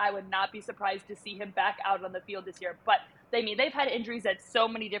play, but I would not be surprised to see him back out on the field this year. But they've had injuries at so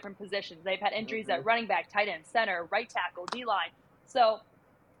many different positions. They've had injuries at running back, tight end, center, right tackle, D-line. So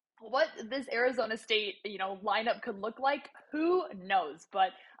what this Arizona State, lineup could look like, who knows? But,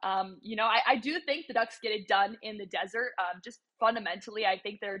 I do think the Ducks get it done in the desert. Just fundamentally, I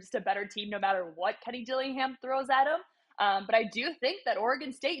think they're just a better team no matter what Kenny Dillingham throws at them. But I do think that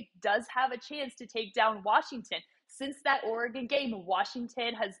Oregon State does have a chance to take down Washington. Since that Oregon game,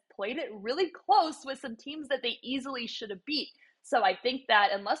 Washington has played it really close with some teams that they easily should have beat. So I think that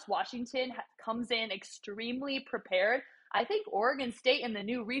unless Washington comes in extremely prepared, I think Oregon State in the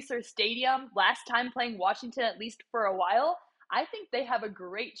new Research Stadium, last time playing Washington at least for a while, I think they have a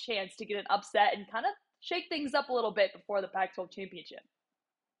great chance to get an upset and kind of shake things up a little bit before the Pac-12 championship.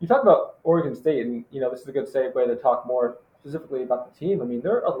 You talk about Oregon State, and this is a good segue to talk more specifically about the team. I mean,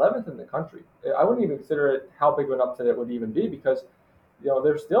 they're 11th in the country. I wouldn't even consider it how big of an upset it would even be because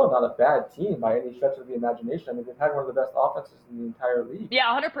they're still not a bad team by any stretch of the imagination. I mean, they've had one of the best offenses in the entire league. Yeah,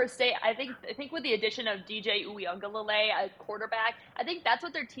 100%. I think with the addition of DJ Uiagalelei at quarterback, I think that's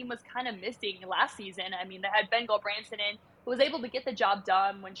what their team was kind of missing last season. I mean, they had Ben Branson in, who was able to get the job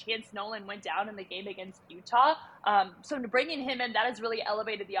done when Chance Nolan went down in the game against Utah. So bringing him in, that has really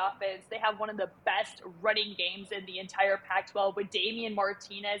elevated the offense. They have one of the best running games in the entire Pac-12 with Damian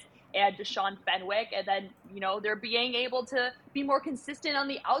Martinez and Deshaun Fenwick. And then, they're being able to be more consistent on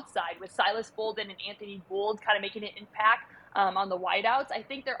the outside with Silas Bolden and Anthony Gould kind of making an impact on the wideouts. I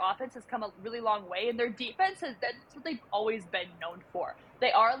think their offense has come a really long way, and their defense that's what they've always been known for.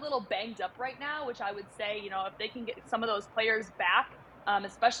 They are a little banged up right now, which I would say, if they can get some of those players back,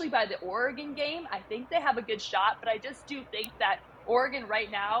 especially by the Oregon game, I think they have a good shot. But I just do think that Oregon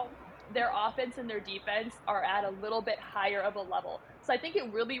right now, their offense and their defense are at a little bit higher of a level. So I think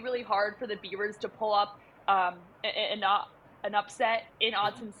it will be really hard for the Beavers to pull up an upset in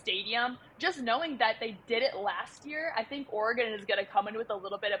Autzen Stadium. Just knowing that they did it last year, I think Oregon is going to come in with a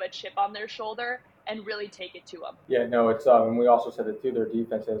little bit of a chip on their shoulder and really take it to them. Yeah, no, it's and we also said it too. Their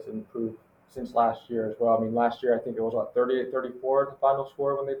defense has improved since last year as well. I mean, last year I think it was 38-34 the final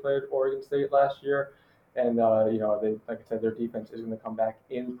score when they played Oregon State last year. And, they, like I said, their defense is going to come back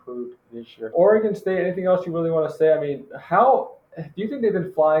improved this year. Oregon State, anything else you really want to say? I mean, how do you think they've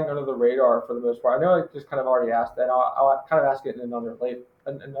been flying under the radar for the most part? I know I just kind of already asked that. I'll kind of ask it in another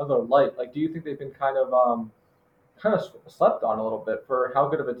light. Like, do you think they've been kind kind of slept on a little bit for how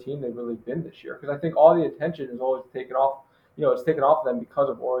good of a team they've really been this year. Because I think all the attention is always taken off. It's taken off them because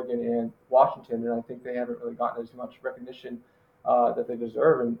of Oregon and Washington, and I think they haven't really gotten as much recognition that they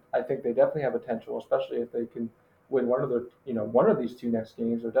deserve. And I think they definitely have potential, especially if they can win one of these two next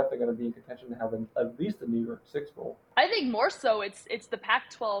games. They're definitely going to be in contention to have at least a New York Six bowl. I think more so it's the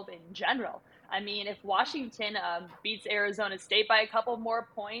Pac-12 in general. I mean, if Washington beats Arizona State by a couple more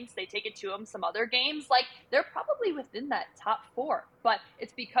points, they take it to them some other games, like they're probably within that top four. But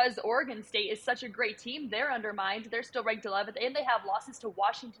it's because Oregon State is such a great team, they're undermined. They're still ranked 11th, and they have losses to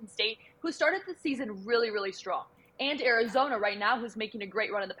Washington State, who started the season really, really strong, and Arizona right now, who's making a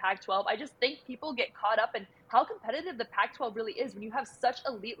great run in the Pac-12. I just think people get caught up in how competitive the Pac-12 really is when you have such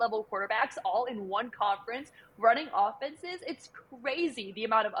elite level quarterbacks all in one conference running offenses. It's crazy the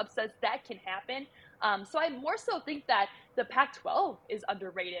amount of upsets that can happen. So I more so think that the Pac-12 is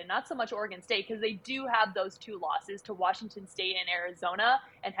underrated, not so much Oregon State, because they do have those two losses to Washington State and Arizona.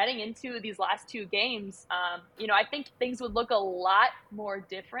 And heading into these last two games, I think things would look a lot more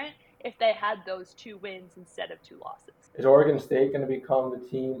different if they had those two wins instead of two losses. Is Oregon State going to become the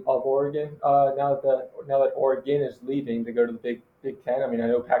team of Oregon now that Oregon is leaving to go to the Big Ten? I mean, I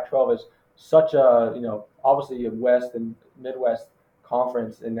know Pac-12 is such a obviously a West and Midwest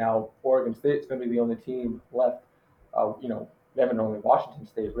conference, and now Oregon State is going to be the only team left. Them and only Washington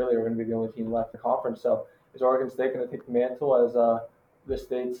State really are going to be the only team left in the conference. So is Oregon State going to take the mantle as the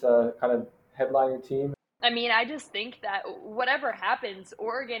state's kind of headlining team? I mean, I just think that whatever happens,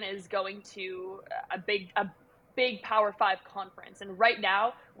 Oregon is going to a big Power 5 conference. And right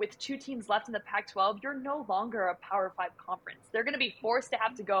now, with two teams left in the Pac-12, you're no longer a Power 5 conference. They're going to be forced to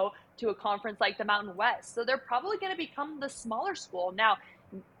have to go to a conference like the Mountain West. So they're probably going to become the smaller school. Now,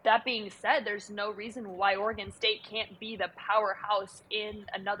 that being said, there's no reason why Oregon State can't be the powerhouse in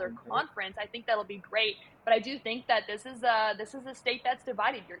another conference. I think that'll be great. But I do think that this is a state that's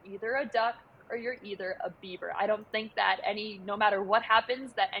divided. You're either a Duck or you're either a Beaver. I don't think that no matter what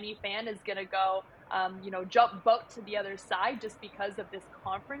happens, that any fan is going to go, jump boat to the other side just because of this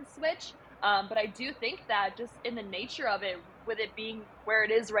conference switch. But I do think that just in the nature of it, with it being where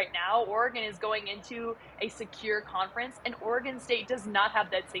it is right now, Oregon is going into a secure conference, and Oregon State does not have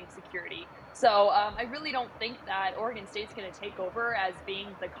that same security. So I really don't think that Oregon State's going to take over as being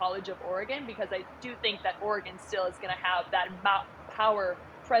the College of Oregon, because I do think that Oregon still is going to have that power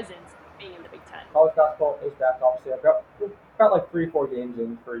presence being in the Big Ten. College basketball is back. Obviously, I've got like 3-4 games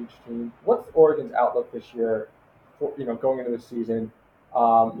in for each team. What's Oregon's outlook this year? Going into the season.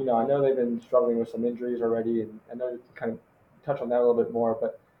 I know they've been struggling with some injuries already, and I know you can kind of touch on that a little bit more.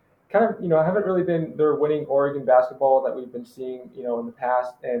 But kind of, haven't really been their winning Oregon basketball that we've been seeing, in the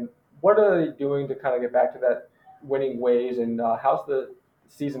past. And what are they doing to kind of get back to that winning ways? And how's the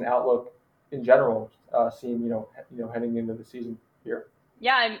season outlook in general seem? Heading into the season here.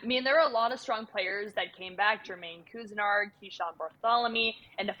 Yeah, I mean, there were a lot of strong players that came back. Jermaine Couisnard, Keyshawn Bartholomew,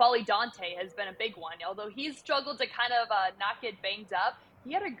 and Nafali Dante has been a big one. Although he's struggled to kind of not get banged up,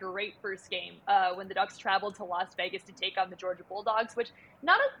 he had a great first game when the Ducks traveled to Las Vegas to take on the Georgia Bulldogs, which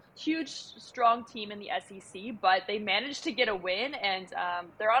not a huge, strong team in the SEC, but they managed to get a win, and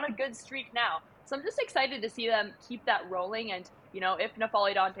they're on a good streak now. So I'm just excited to see them keep that rolling. And, if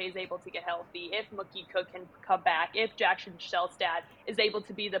Nafali Dante is able to get healthy, if Mookie Cook can come back, if Jackson Shelstad is able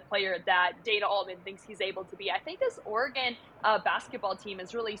to be the player that Dana Altman thinks he's able to be, I think this Oregon basketball team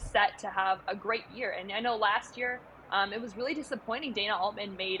is really set to have a great year. And I know last year it was really disappointing. Dana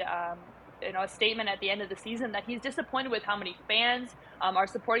Altman made a statement at the end of the season that he's disappointed with how many fans are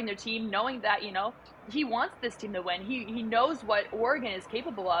supporting their team, knowing that, he wants this team to win. He knows what Oregon is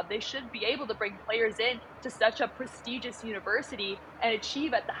capable of. They should be able to bring players in to such a prestigious university and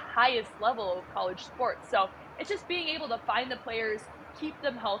achieve at the highest level of college sports. So it's just being able to find the players, keep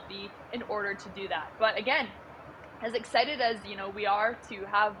them healthy in order to do that. But again, as excited as we are to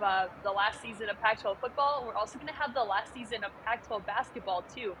have the last season of Pac-12 football, we're also going to have the last season of Pac-12 basketball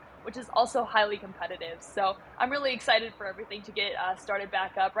too, which is also highly competitive. So I'm really excited for everything to get started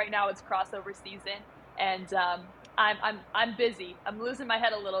back up. Right now it's crossover season, and I'm busy. I'm losing my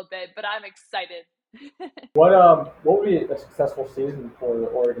head a little bit, but I'm excited. What would be a successful season for the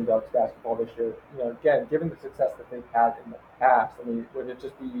Oregon Ducks basketball this year? Again, given the success that they've had in the past, I mean, would it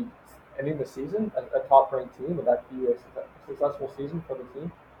just be ending the season a top-ranked team? Would that be a successful season for the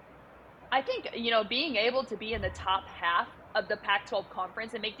team? I think, being able to be in the top half of the Pac-12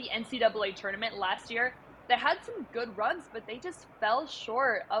 conference and make the NCAA tournament last year, they had some good runs, but they just fell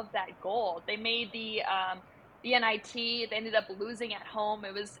short of that goal. They made the NIT. They ended up losing at home.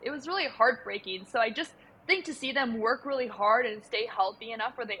 It was really heartbreaking. So I just think to see them work really hard and stay healthy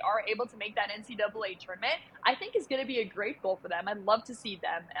enough where they are able to make that NCAA tournament, I think is going to be a great goal for them. I'd love to see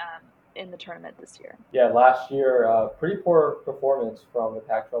them in the tournament this year. Yeah, last year, pretty poor performance from the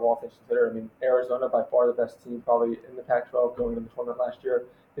Pac-12, all things considered. I mean, Arizona, by far the best team probably in the Pac-12 going into the tournament last year.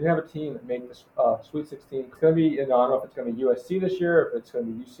 They didn't have a team that make the Sweet 16. It's going to be, I don't know if it's going to be USC this year, if it's going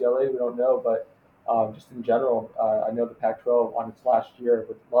to be UCLA, we don't know. But just in general, I know the Pac-12 on its last year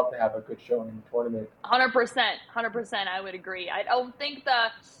would love to have a good showing in the tournament. 100%, I would agree. I don't think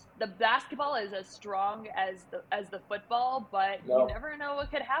the basketball is as strong as the football, but you never know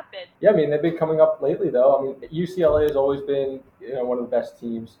what could happen. Yeah, I mean they've been coming up lately though. I mean UCLA has always been one of the best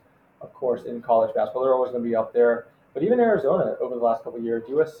teams, of course, in college basketball. They're always going to be up there. But even Arizona over the last couple of years,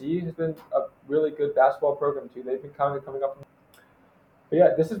 USC has been a really good basketball program too. They've been kind of coming up. But yeah,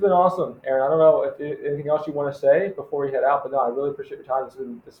 this has been awesome, Erin. I don't know if anything else you want to say before we head out, but no, I really appreciate your time. This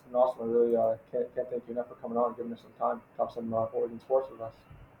has been awesome. I really can't thank you enough for coming on and giving us some time to talk some Oregon sports with us.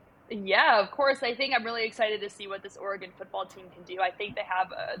 Yeah, of course. I think I'm really excited to see what this Oregon football team can do. I think they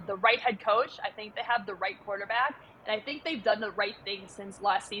have the right head coach. I think they have the right quarterback, and I think they've done the right thing since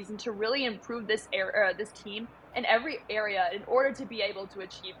last season to really improve this team in every area in order to be able to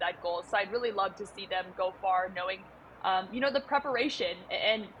achieve that goal. So I'd really love to see them go far, knowing, the preparation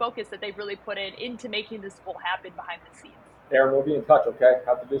and focus that they've really put into making this goal happen behind the scenes. Erin, we'll be in touch, okay?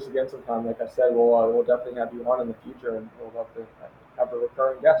 Have to do this again sometime. Like I said, we'll definitely have you on in the future, and we'll love to have a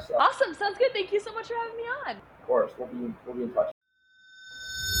recurring guest. Awesome, sounds good. Thank you so much for having me on. Of course, we'll be in touch.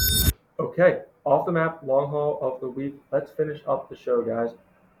 Okay, off the map long haul of the week. Let's finish up the show, guys.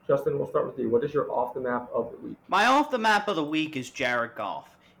 Justin, we'll start with you. What is your off the map of the week? My off the map of the week is Jared Goff.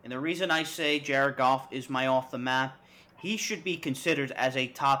 And the reason I say Jared Goff is my off the map, he should be considered as a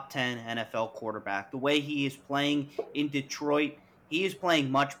top 10 NFL quarterback. The way he is playing in Detroit, he is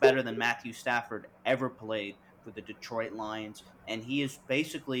playing much better than Matthew Stafford ever played for the Detroit Lions. And he has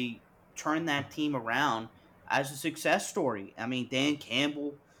basically turned that team around as a success story. I mean, Dan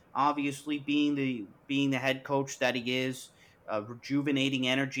Campbell, obviously being the head coach that he is, rejuvenating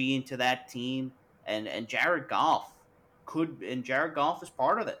energy into that team, and Jared Goff is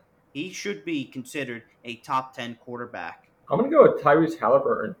part of it. He should be considered a top 10 quarterback. I'm going to go with Tyrese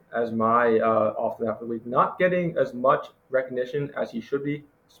Halliburton as my off the map of the week. Not getting as much recognition as he should be.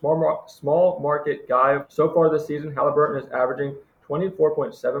 Small market guy. So far this season, Halliburton is averaging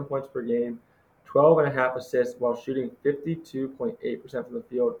 24.7 points per game, 12.5 assists while shooting 52.8% from the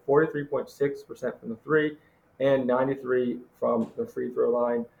field, 43.6% from the three, and 93 from the free throw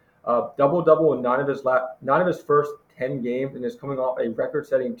line. Double-double in nine of his first 10 games, and is coming off a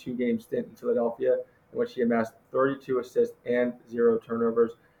record-setting 2-game stint in Philadelphia, in which he amassed 32 assists and 0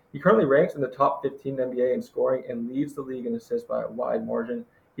 turnovers. He currently ranks in the top 15 NBA in scoring and leads the league in assists by a wide margin.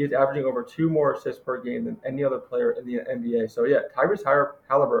 He is averaging over 2 more assists per game than any other player in the NBA. So yeah, Tyrese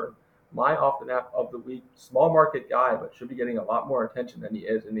Halliburton, my off the map of the week. Small market guy, but should be getting a lot more attention than he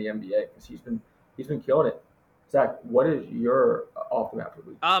is in the NBA because he's been killing it. Zach, what is your off the map of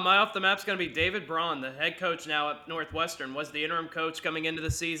the week? My off the map's going to be David Braun, the head coach now at Northwestern. Was the interim coach coming into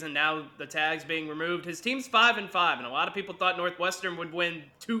the season. Now the tag's being removed. His team's 5-5, and a lot of people thought Northwestern would win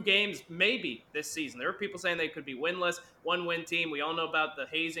 2 games maybe this season. There were people saying they could be winless, 1-win team. We all know about the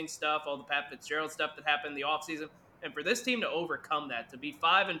hazing stuff, all the Pat Fitzgerald stuff that happened in the offseason. And for this team to overcome that, to be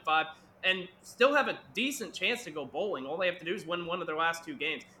 5-5, and still have a decent chance to go bowling. All they have to do is win one of their last 2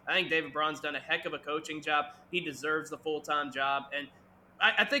 games. I think David Braun's done a heck of a coaching job. He deserves the full-time job. And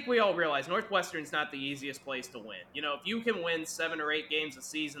I think we all realize Northwestern's not the easiest place to win. If you can win 7 or 8 games a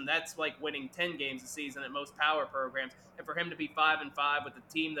season, that's like winning 10 games a season at most power programs. And for him to be 5-5 with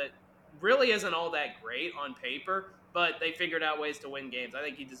a team that really isn't all that great on paper, but they figured out ways to win games. I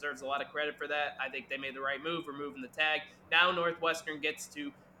think he deserves a lot of credit for that. I think they made the right move, removing the tag. Now Northwestern gets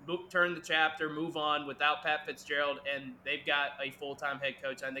to turn the chapter, move on without Pat Fitzgerald, and they've got a full-time head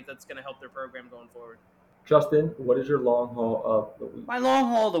coach. I think that's going to help their program going forward. Justin, what is your long haul of the week? My long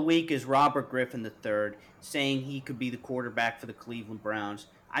haul of the week is Robert Griffin III saying he could be the quarterback for the Cleveland Browns.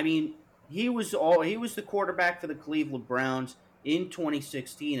 I mean, he was the quarterback for the Cleveland Browns in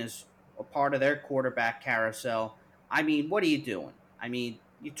 2016 as a part of their quarterback carousel. I mean, what are you doing? I mean,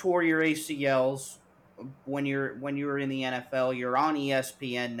 you tore your ACLs when you're in the NFL. You're on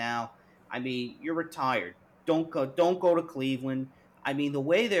ESPN now. I mean, you're retired. Don't go to Cleveland. I mean, the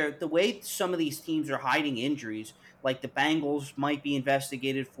way some of these teams are hiding injuries, like the Bengals might be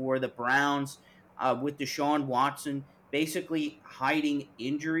investigated for, the Browns with Deshaun Watson, basically hiding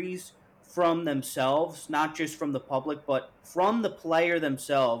injuries from themselves, not just from the public, but from the player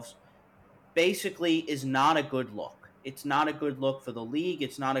themselves, basically is not a good look. It's not a good look for the league.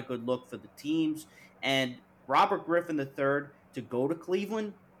 It's not a good look for the teams. And Robert Griffin III to go to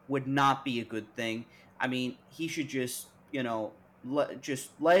Cleveland would not be a good thing. I mean, he should just, just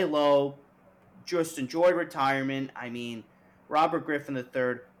lay low, just enjoy retirement. I mean, Robert Griffin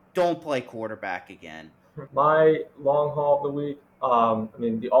III, don't play quarterback again. My long haul of the week, I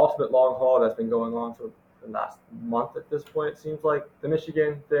mean, the ultimate long haul that's been going on for the last month at this point, it seems like. The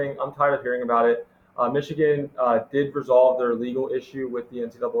Michigan thing, I'm tired of hearing about it. Michigan did resolve their legal issue with the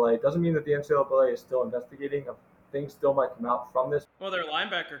NCAA. It doesn't mean that the NCAA is still investigating. Things still might come out from this. Well, their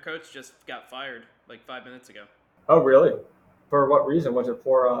linebacker coach just got fired like 5 minutes ago. Oh, really? For what reason? Was it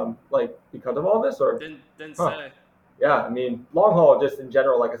for, like, because of all this? Or Didn't huh? say. Yeah, I mean, long haul just in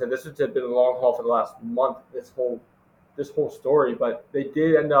general. Like I said, this has been a long haul for the last month. This whole story, but they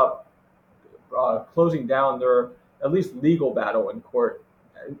did end up closing down their at least legal battle in court.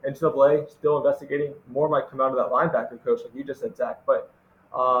 NCAA still investigating. More might come out of that linebacker coach, like you just said, Zach. But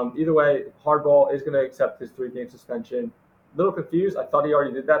either way, Hardball is going to accept his 3-game suspension. A little confused. I thought he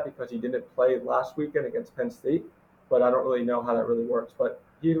already did that because he didn't play last weekend against Penn State, but I don't really know how that really works. But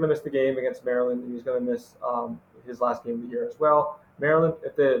he's going to miss the game against Maryland, and he's going to miss his last game of the year as well. Maryland,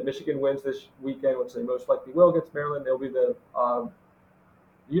 if the Michigan wins this weekend, which they most likely will against Maryland, it'll be the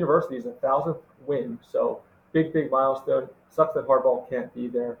university's 1,000th win. So big milestone. Sucks that Hardball can't be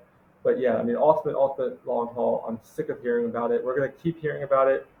there. But yeah, I mean, ultimate long haul. I'm sick of hearing about it. We're going to keep hearing about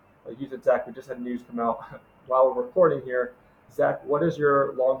it. Like you said, Zach, we just had news come out while we're recording here. Zach, what is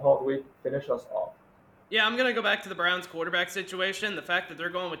your long haul of the week? Finish us off. Yeah, I'm going to go back to the Browns quarterback situation. The fact that they're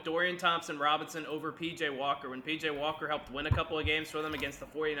going with Dorian Thompson-Robinson over P.J. Walker when P.J. Walker helped win a couple of games for them against the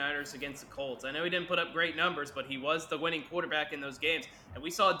 49ers, against the Colts. I know he didn't put up great numbers, but he was the winning quarterback in those games. And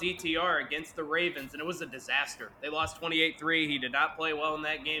we saw DTR against the Ravens, and it was a disaster. They lost 28-3. He did not play well in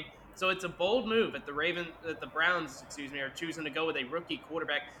that game. So it's a bold move that the Browns, are choosing to go with a rookie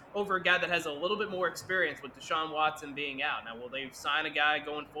quarterback over a guy that has a little bit more experience with Deshaun Watson being out. Now, will they sign a guy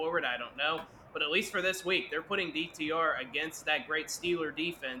going forward? I don't know. But at least for this week, they're putting DTR against that great Steeler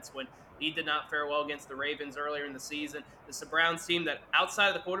defense when he did not fare well against the Ravens earlier in the season. This is a Browns team that outside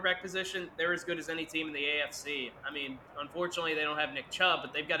of the quarterback position, they're as good as any team in the AFC. I mean, unfortunately, they don't have Nick Chubb,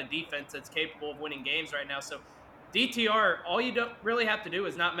 but they've got a defense that's capable of winning games right now. So DTR, all you don't really have to do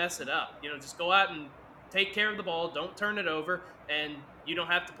is not mess it up. Just go out and take care of the ball. Don't turn it over. And you don't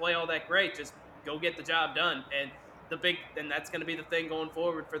have to play all that great. Just go get the job done. And that's going to be the thing going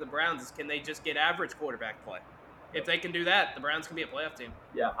forward for the Browns is can they just get average quarterback play? If they can do that, the Browns can be a playoff team.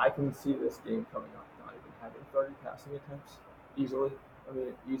 Yeah, I can see this game coming up not even having 30 passing attempts easily. I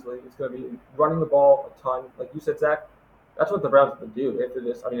mean, easily. It's going to be running the ball a ton. Like you said, Zach, that's what the Browns have to do. They have to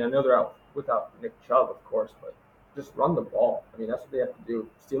just, I mean, I know they're out without Nick Chubb, of course, but just run the ball. I mean, that's what they have to do.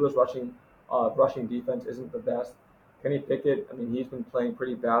 Steelers rushing defense isn't the best. Kenny Pickett, I mean, he's been playing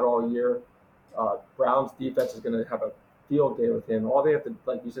pretty bad all year. Browns defense is going to have a field day with him. All they have to,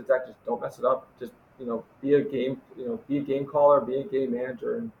 like you said, Zach, just don't mess it up. Just be a game caller, be a game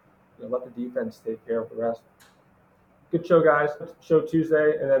manager, and let the defense take care of the rest. Good show, guys. Show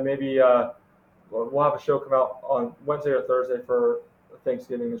Tuesday, and then maybe we'll have a show come out on Wednesday or Thursday for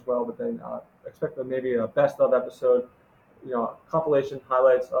Thanksgiving as well. But then expect maybe a best of episode, compilation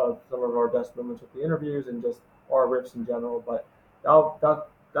highlights of some of our best moments with the interviews and just our riffs in general. But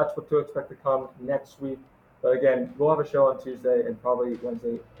that's what to expect to come next week. But again, we'll have a show on Tuesday and probably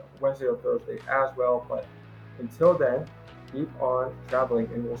Wednesday or Thursday as well. But until then, keep on traveling,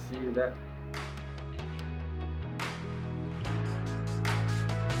 and we'll see you then.